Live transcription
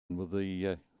with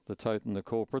the tote and the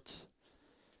corporates.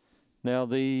 Now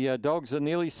the dogs are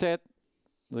nearly set.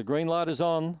 The green light is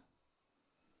on.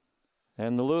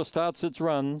 And the lure starts its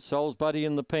run. Soul's Buddy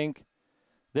in the pink.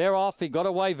 They're off. He got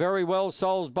away very well,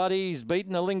 Soul's Buddy. He's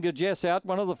beaten Alinga Jess out.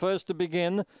 One of the first to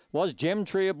begin was Gem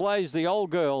Tree Ablaze, the old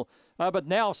girl. But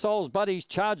now Soul's Buddy's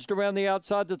charged around the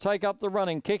outside to take up the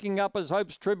running, kicking up as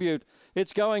Hope's Tribute.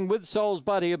 It's going with Soul's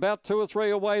Buddy. About 2 or 3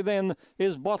 away then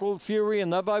is Bottled Fury,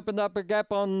 and they've opened up a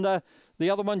gap on the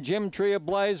other one, Gem Tree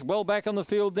Ablaze. Well back on the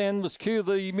field then was Cue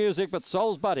the Music, but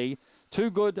Soul's Buddy,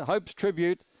 too good, Hope's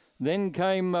Tribute. Then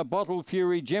came Bottled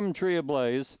Fury, Gem Tree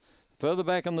Ablaze. Further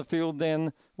back on the field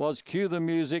then was Cue the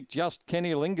Music. Just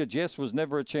Kenny Alinga Jess was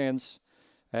never a chance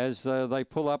as they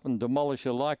pull up and demolish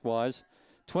her likewise.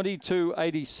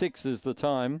 22.86 is the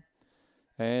time.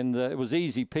 And it was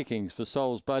easy pickings for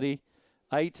Soul's Buddy.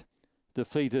 8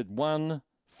 defeated 1,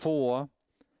 4,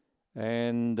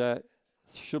 and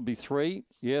should be 3.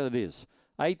 Yeah, it is.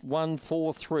 8, 1,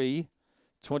 4, 3.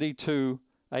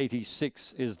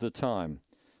 22.86 is the time.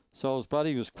 Soul's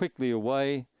Buddy was quickly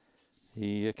away.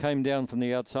 He came down from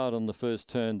the outside on the first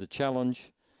turn to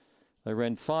challenge. They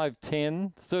ran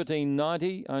 5.10,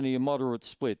 13.90, only a moderate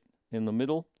split in the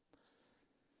middle.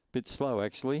 Bit slow,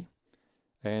 actually.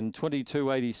 And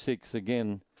 22.86,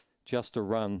 again, just a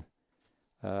run.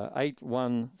 8,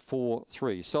 1, 4,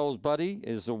 3. Soul's Buddy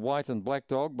is a white and black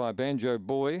dog by Banjo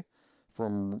Boy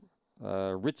from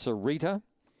Ritza Rita.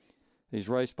 He's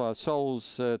raced by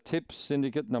Soul's Tips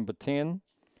Syndicate number 10.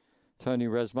 Tony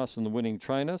Rasmussen, the winning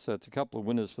trainer. So it's a couple of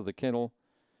winners for the kennel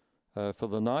for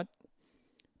the night.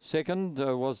 Second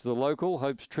was the local,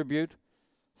 Hope's Tribute.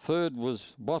 Third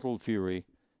was Bottled Fury.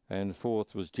 And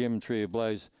fourth was Gem Tree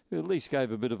Ablaze, who at least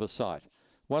gave a bit of a sight.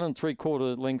 1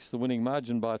 3/4 lengths the winning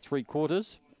margin by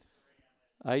 3/4.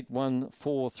 8, 1,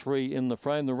 4, 3 in the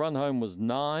frame. The run home was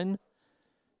 9,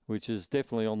 which is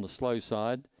definitely on the slow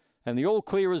side. And the all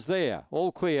clear is there.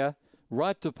 All clear.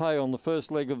 Right to pay on the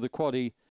first leg of the quaddie.